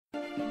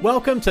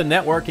Welcome to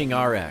Networking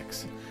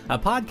RX, a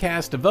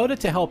podcast devoted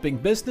to helping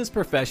business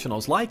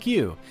professionals like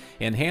you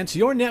enhance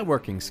your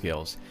networking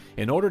skills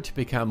in order to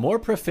become more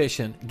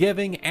proficient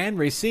giving and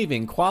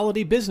receiving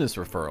quality business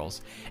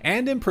referrals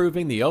and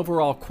improving the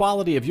overall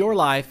quality of your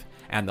life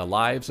and the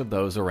lives of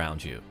those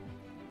around you.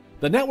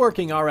 The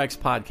Networking RX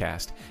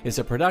podcast is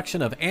a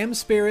production of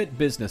AmSpirit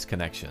Business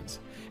Connections,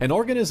 an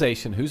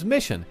organization whose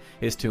mission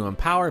is to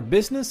empower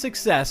business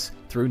success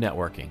through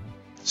networking.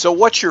 So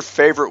what's your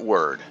favorite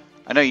word?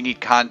 I know you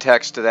need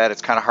context to that.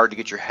 It's kind of hard to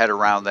get your head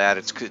around that.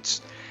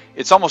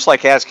 It's almost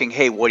like asking,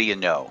 hey, what do you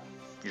know?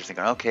 You're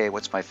thinking, okay,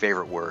 what's my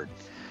favorite word?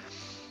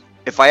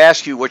 If I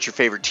ask you what your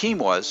favorite team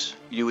was,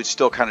 you would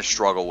still kind of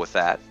struggle with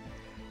that.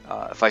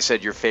 If I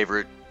said your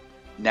favorite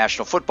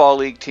National Football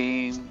League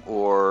team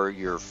or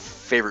your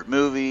favorite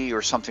movie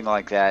or something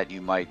like that,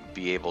 you might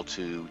be able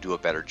to do a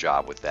better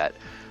job with that.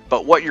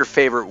 But what your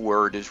favorite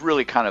word is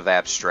really kind of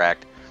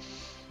abstract.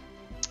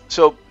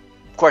 So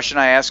question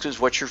I ask is,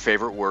 what's your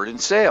favorite word in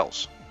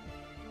sales?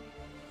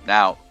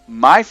 Now,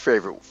 my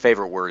favorite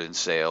word in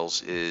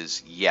sales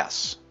is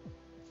yes,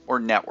 or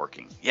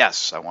networking.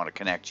 Yes, I want to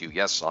connect you.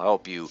 Yes, I'll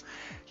help you.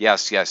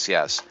 Yes, yes,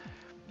 yes.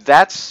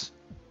 That's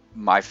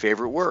my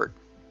favorite word.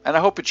 And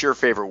I hope it's your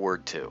favorite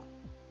word too.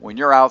 When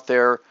you're out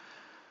there,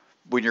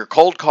 when you're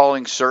cold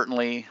calling,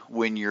 certainly,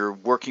 when you're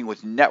working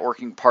with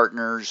networking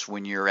partners,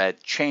 when you're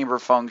at chamber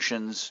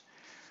functions,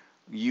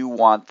 you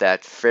want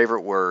that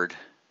favorite word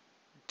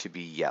to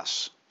be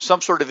yes.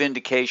 Some sort of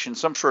indication,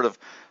 some sort of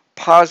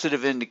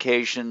positive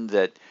indication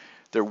that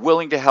they're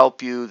willing to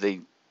help you,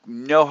 they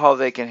know how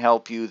they can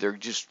help you,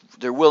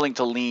 they're willing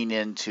to lean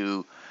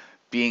into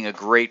being a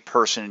great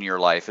person in your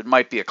life. It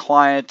might be a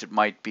client, it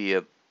might be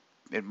a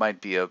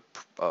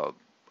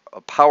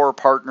power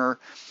partner,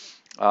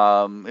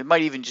 it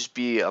might even just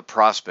be a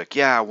prospect.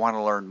 Yeah, I want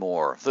to learn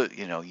more.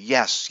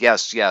 Yes,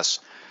 yes, yes.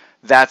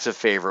 That's a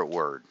favorite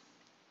word.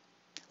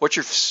 What's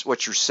your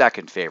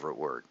second favorite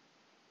word?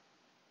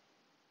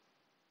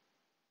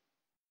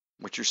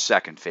 What's your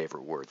second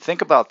favorite word?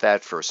 Think about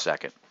that for a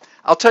second.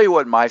 I'll tell you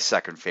what my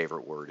second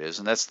favorite word is,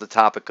 and that's the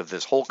topic of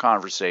this whole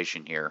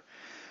conversation here.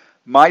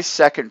 My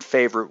second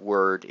favorite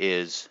word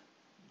is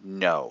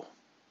no.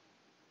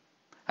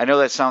 I know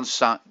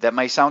that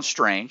may sound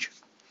strange,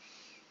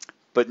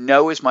 but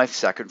no is my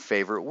second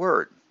favorite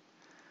word.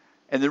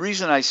 And the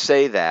reason I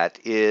say that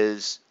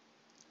is,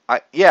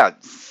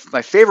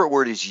 my favorite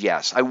word is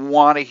yes. I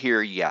want to hear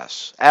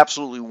yes.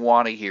 Absolutely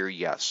want to hear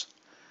yes.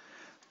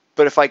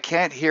 But if I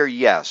can't hear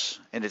yes,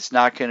 and it's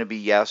not going to be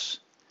yes,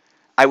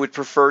 I would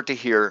prefer to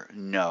hear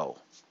no.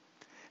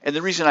 And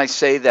the reason I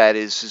say that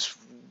is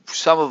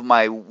some of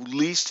my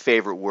least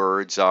favorite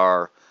words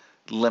are,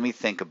 let me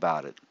think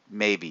about it,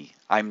 maybe,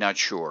 I'm not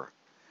sure.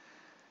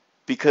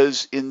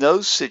 Because in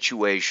those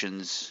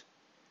situations,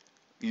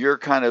 you're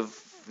kind of,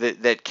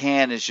 that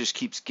can just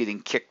keeps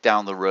getting kicked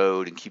down the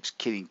road and keeps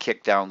getting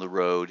kicked down the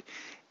road.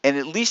 And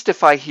at least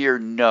if I hear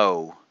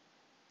no,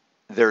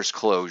 there's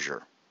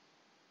closure.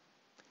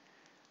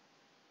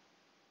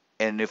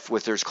 And if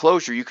there's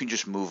closure, you can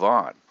just move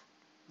on.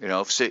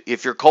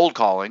 If you're cold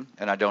calling,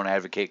 and I don't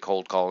advocate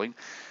cold calling,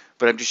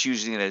 but I'm just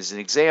using it as an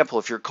example.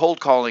 If you're cold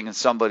calling and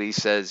somebody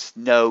says,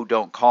 no,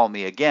 don't call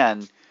me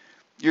again,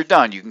 you're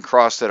done. You can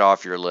cross that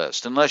off your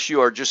list. Unless you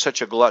are just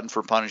such a glutton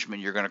for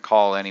punishment, you're going to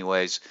call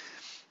anyways.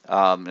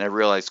 And I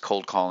realize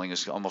cold calling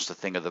is almost a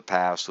thing of the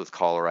past with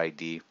caller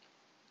ID.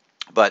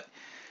 But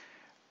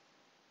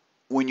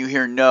when you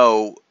hear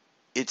no,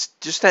 it's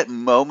just that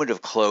moment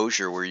of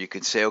closure where you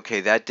can say, okay,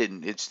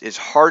 it's as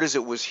hard as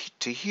it was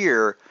to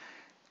hear,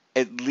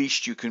 at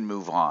least you can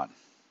move on.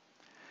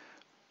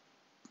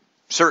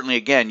 Certainly,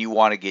 again, you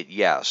want to get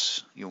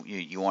yes.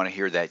 You want to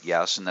hear that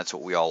yes, and that's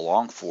what we all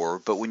long for.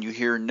 But when you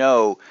hear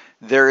no,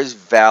 there is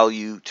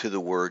value to the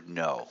word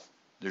no.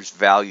 There's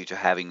value to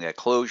having that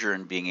closure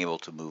and being able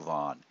to move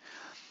on.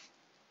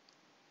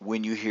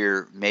 When you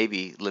hear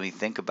maybe, let me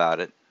think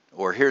about it,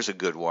 or here's a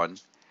good one,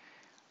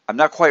 I'm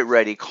not quite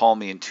ready, call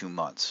me in 2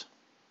 months.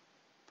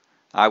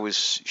 I was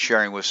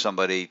sharing with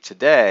somebody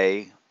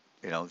today,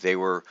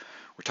 we're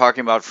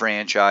talking about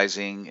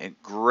franchising and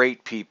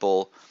great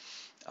people.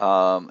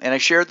 And I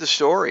shared the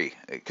story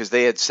because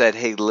they had said,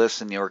 hey,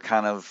 listen, we're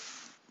kind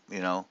of,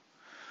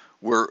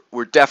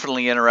 we're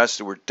definitely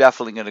interested. We're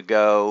definitely going to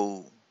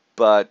go,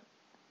 but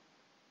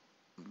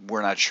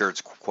we're not sure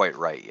it's quite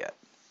right yet.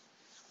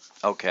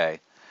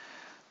 Okay.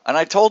 And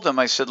I told them,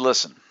 I said,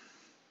 listen,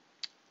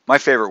 my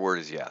favorite word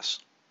is yes.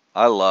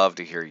 I love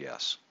to hear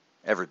yes.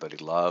 Everybody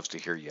loves to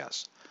hear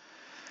yes.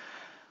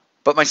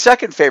 But my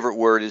second favorite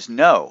word is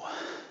no.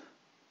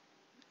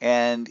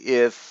 And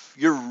if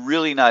you're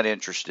really not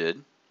interested,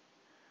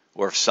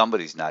 or if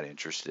somebody's not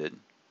interested,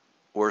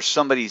 or if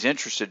somebody's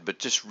interested but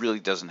just really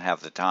doesn't have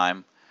the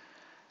time,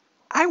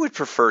 I would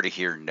prefer to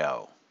hear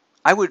no.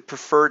 I would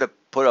prefer to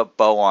put a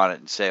bow on it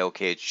and say,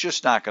 okay, it's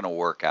just not going to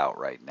work out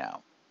right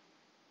now.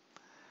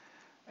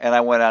 And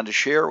I went on to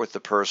share with the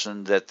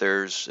person that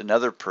there's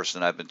another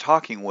person I've been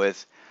talking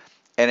with,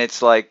 and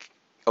it's like,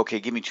 okay,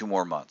 give me 2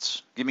 more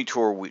months. Give me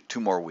 2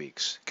 more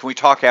weeks. Can we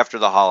talk after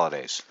the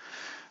holidays?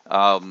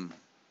 Um,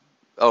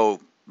 oh,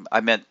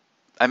 I meant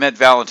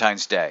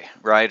Valentine's Day,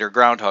 right, or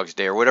Groundhog's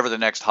Day, or whatever the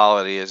next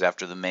holiday is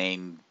after the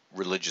main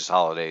religious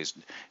holidays,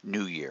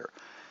 New Year.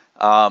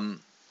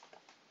 Um,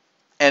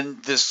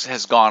 and this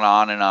has gone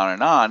on and on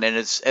and on. And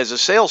it's, as a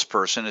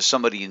salesperson, as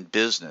somebody in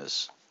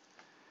business,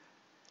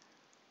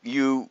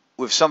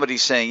 with somebody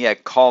saying, "Yeah,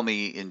 call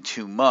me in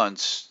 2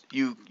 months,"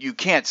 you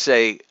can't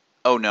say,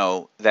 "Oh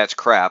no, that's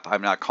crap.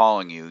 I'm not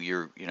calling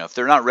you." If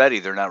they're not ready,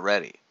 they're not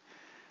ready.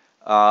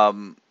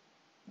 Um,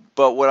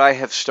 but what I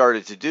have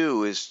started to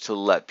do is to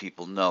let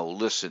people know,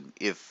 listen,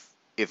 if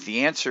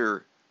the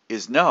answer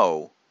is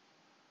no,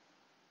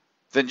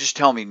 then just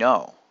tell me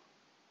no.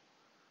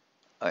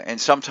 And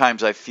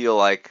sometimes I feel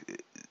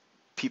like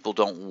people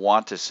don't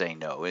want to say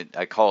no.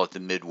 I call it the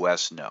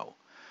Midwest no.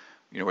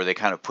 Where they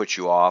kind of put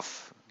you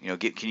off.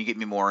 Can you get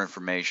me more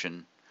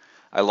information?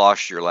 I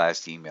lost your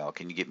last email.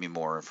 Can you get me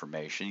more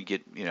information? You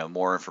get,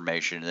 more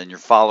information, and then you're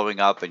following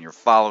up, and you're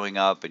following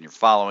up, and you're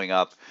following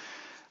up,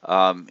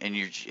 and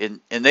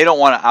they don't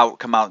want to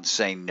come out and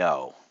say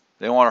no.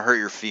 They don't want to hurt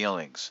your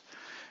feelings.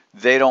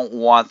 They don't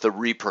want the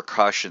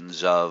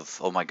repercussions of,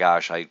 oh my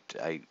gosh, I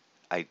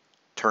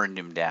turned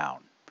him down,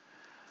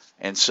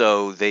 and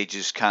so they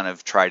just kind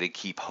of try to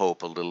keep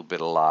hope a little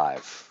bit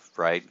alive,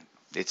 right?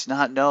 It's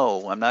not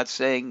no. I'm not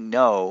saying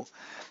no.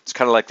 It's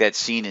kind of like that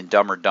scene in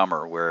Dumb and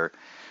Dumber where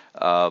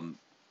um,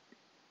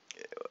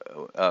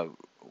 uh,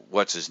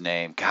 what's his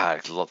name?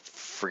 God, I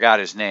forgot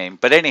his name.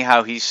 But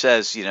anyhow, he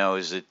says,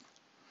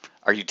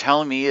 are you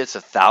telling me it's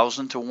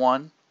 1,000 to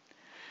 1?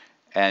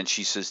 And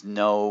she says,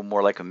 no,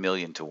 more like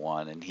 1,000,000 to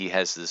 1. And he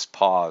has this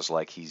pause,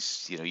 like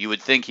he's, you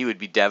would think he would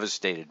be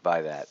devastated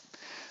by that.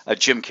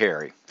 Jim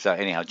Carrey. So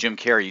anyhow, Jim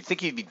Carrey, you'd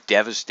think he'd be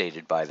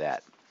devastated by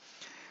that.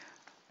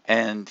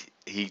 And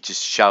he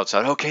just shouts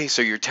out, okay,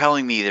 so you're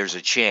telling me there's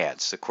a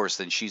chance. Of course,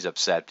 then she's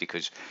upset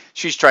because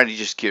she's trying to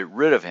just get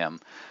rid of him.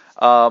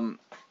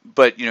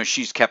 But,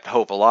 she's kept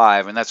hope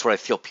alive, and that's what I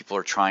feel people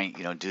are trying,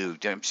 do.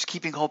 I'm just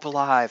keeping hope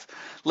alive.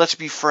 Let's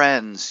be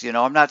friends.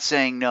 I'm not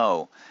saying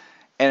no.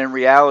 And in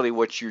reality,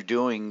 what you're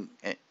doing,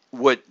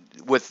 what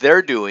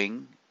they're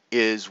doing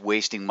is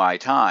wasting my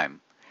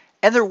time.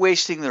 And they're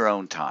wasting their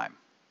own time.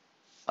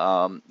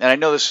 And I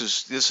know this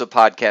is a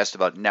podcast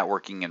about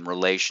networking and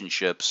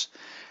relationships.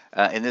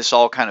 And this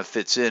all kind of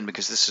fits in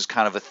because this is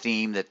kind of a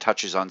theme that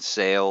touches on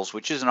sales,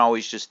 which isn't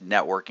always just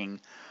networking.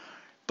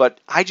 But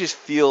I just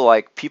feel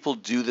like people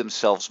do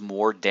themselves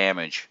more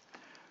damage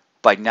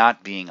by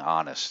not being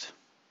honest,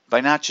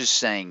 by not just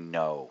saying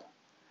no.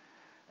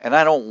 And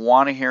I don't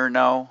want to hear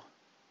no,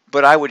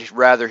 but I would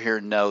rather hear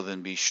no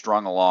than be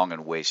strung along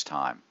and waste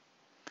time.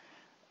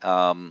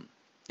 And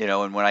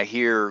when I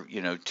hear,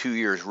 2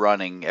 years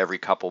running every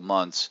couple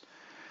months,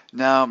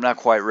 no, I'm not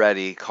quite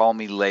ready, call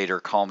me later,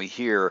 call me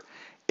here,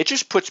 it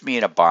just puts me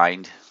in a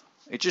bind.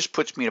 It just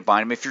puts me in a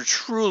bind. I mean, if you're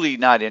truly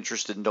not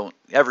interested and don't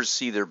ever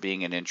see there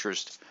being an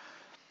interest,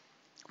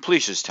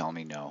 please just tell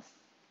me no.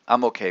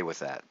 I'm okay with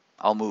that.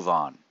 I'll move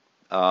on.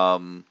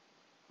 I'll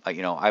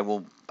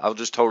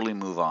just totally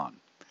move on.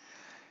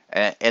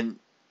 And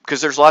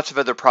because there's lots of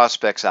other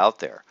prospects out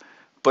there.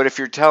 But if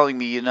you're telling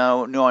me,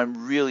 no,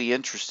 I'm really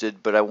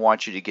interested, but I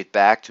want you to get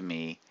back to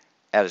me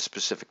at a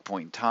specific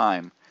point in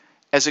time,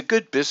 as a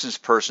good business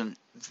person,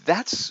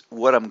 that's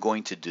what I'm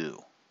going to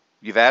do.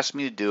 You've asked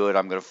me to do it.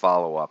 I'm going to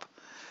follow up.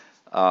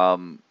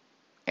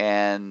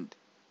 And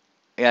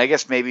I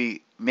guess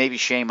maybe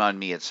shame on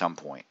me at some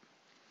point.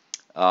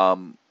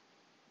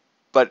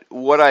 But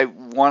what I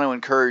want to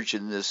encourage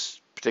in this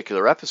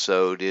particular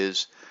episode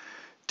is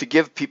to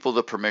give people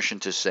the permission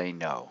to say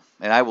no.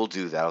 And I will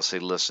do that. I'll say,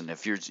 listen,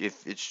 if you're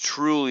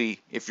truly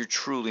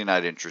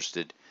not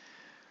interested,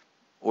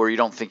 or you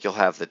don't think you'll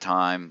have the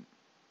time,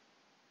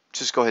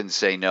 just go ahead and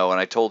say no.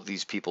 And I told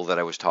these people that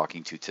I was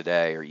talking to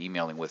today or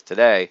emailing with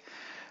today,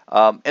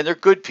 and they're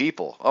good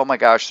people. Oh my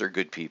gosh, they're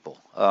good people.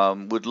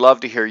 Would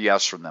love to hear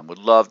yes from them. Would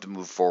love to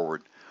move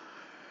forward.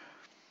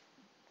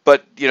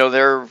 But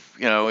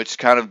it's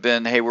kind of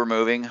been, hey, we're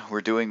moving,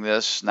 we're doing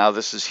this. Now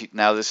this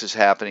is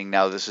happening.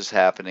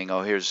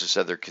 Oh, here's this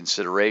other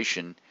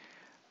consideration.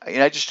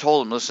 And I just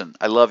told them, listen,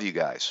 I love you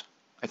guys.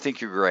 I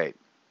think you're great.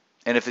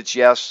 And if it's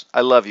yes,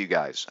 I love you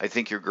guys. I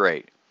think you're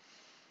great.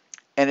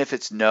 And if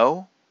it's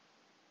no,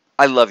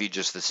 I love you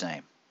just the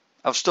same.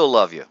 I'll still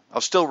love you. I'll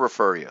still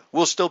refer you.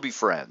 We'll still be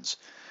friends.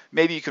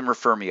 Maybe you can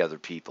refer me other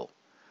people.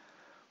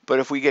 But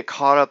if we get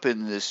caught up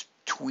in this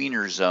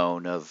tweener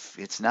zone of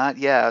it's not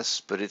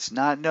yes, but it's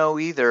not no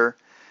either,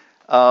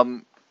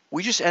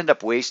 we just end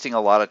up wasting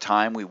a lot of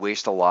time. We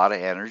waste a lot of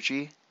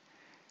energy.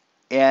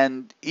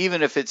 And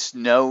even if it's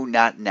no,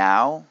 not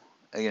now,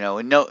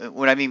 and no,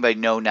 what I mean by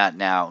no, not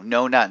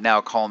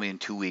now, call me in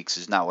 2 weeks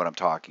is not what I'm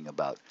talking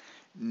about.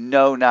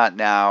 No, not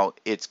now,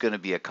 it's going to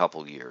be a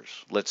couple years.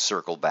 Let's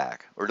circle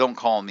back. Or don't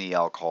call me,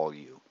 I'll call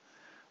you.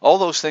 All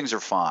those things are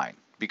fine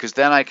because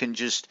then I can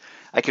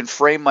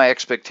frame my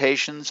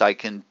expectations. I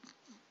can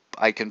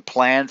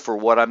plan for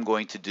what I'm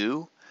going to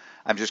do.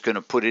 I'm just going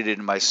to put it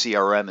in my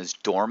CRM as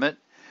dormant.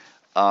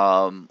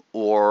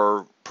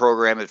 or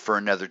program it for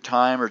another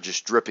time, or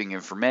just dripping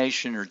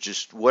information, or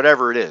just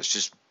whatever it is.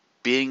 Just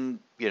being,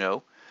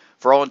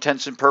 for all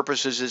intents and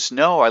purposes, it's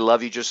no, I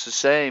love you just the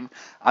same.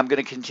 I'm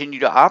going to continue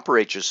to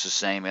operate just the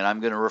same, and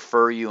I'm going to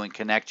refer you and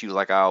connect you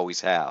like I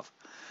always have.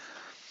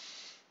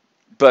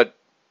 But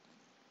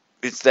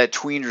it's that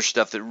tweener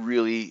stuff that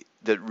really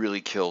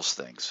kills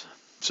things.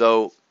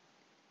 So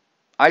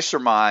I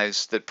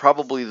surmise that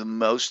probably the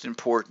most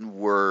important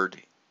word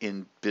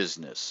in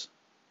business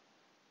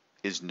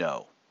is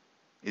no,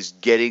 is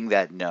getting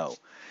that no.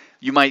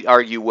 You might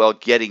argue, well,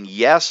 getting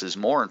yes is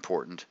more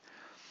important.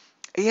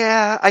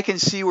 Yeah, I can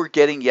see where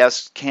getting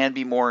yes can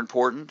be more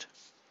important,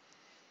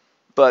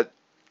 but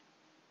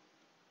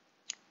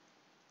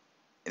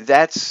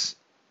that's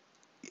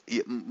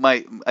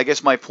I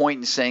guess my point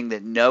in saying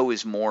that no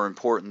is more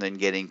important than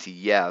getting to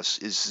yes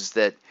is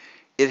that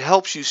it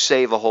helps you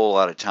save a whole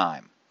lot of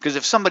time. Because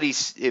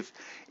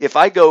if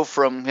I go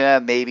from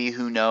maybe,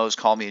 who knows,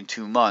 call me in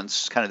 2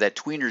 months, kind of that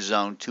tweener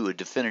zone, to a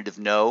definitive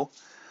no,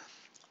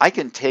 I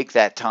can take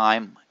that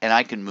time and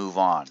I can move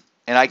on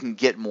and I can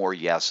get more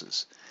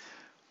yeses.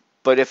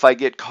 But if I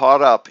get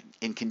caught up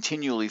in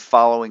continually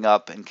following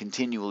up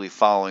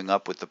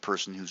with the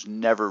person who's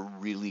never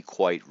really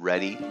quite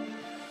ready,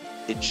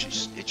 it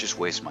just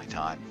wastes my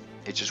time.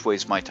 It just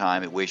wastes my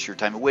time. It wastes your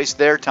time. It wastes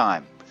their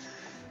time.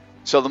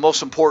 So the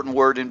most important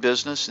word in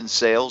business and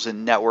sales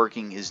and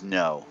networking is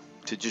no.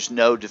 To just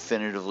know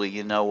definitively,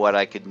 you know what,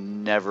 I can't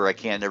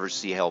never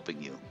see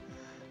helping you.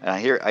 And I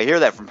hear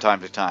that from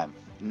time to time.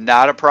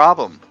 Not a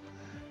problem.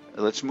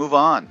 Let's move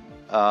on.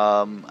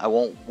 I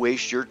won't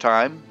waste your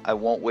time. I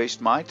won't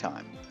waste my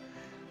time.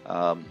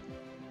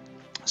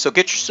 So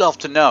get yourself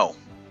to know.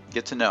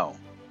 Get to know.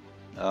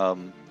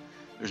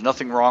 There's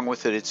nothing wrong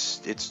with it.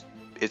 It's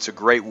a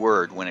great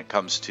word when it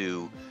comes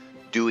to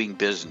doing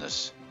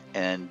business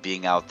and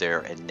being out there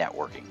and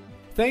networking.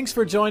 Thanks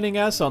for joining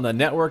us on the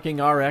Networking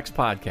RX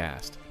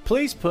podcast.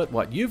 Please put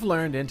what you've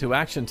learned into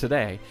action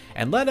today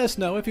and let us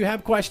know if you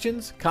have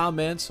questions,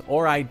 comments,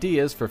 or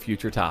ideas for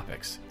future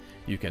topics.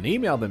 You can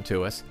email them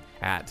to us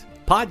at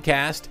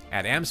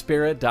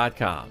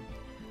podcast@amspirit.com.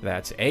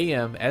 That's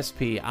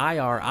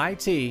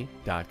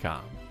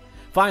AmSpirit.com.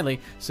 Finally,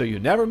 so you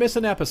never miss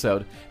an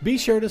episode, be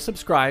sure to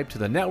subscribe to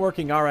the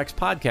Networking RX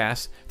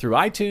podcast through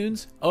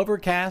iTunes,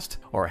 Overcast,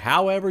 or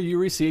however you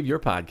receive your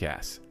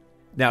podcasts.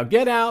 Now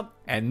get out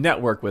and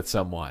network with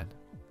someone.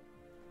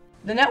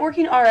 The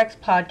Networking RX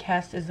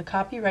podcast is the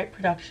copyright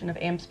production of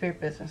AmSpirit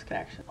Business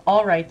Connection.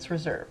 All rights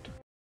reserved.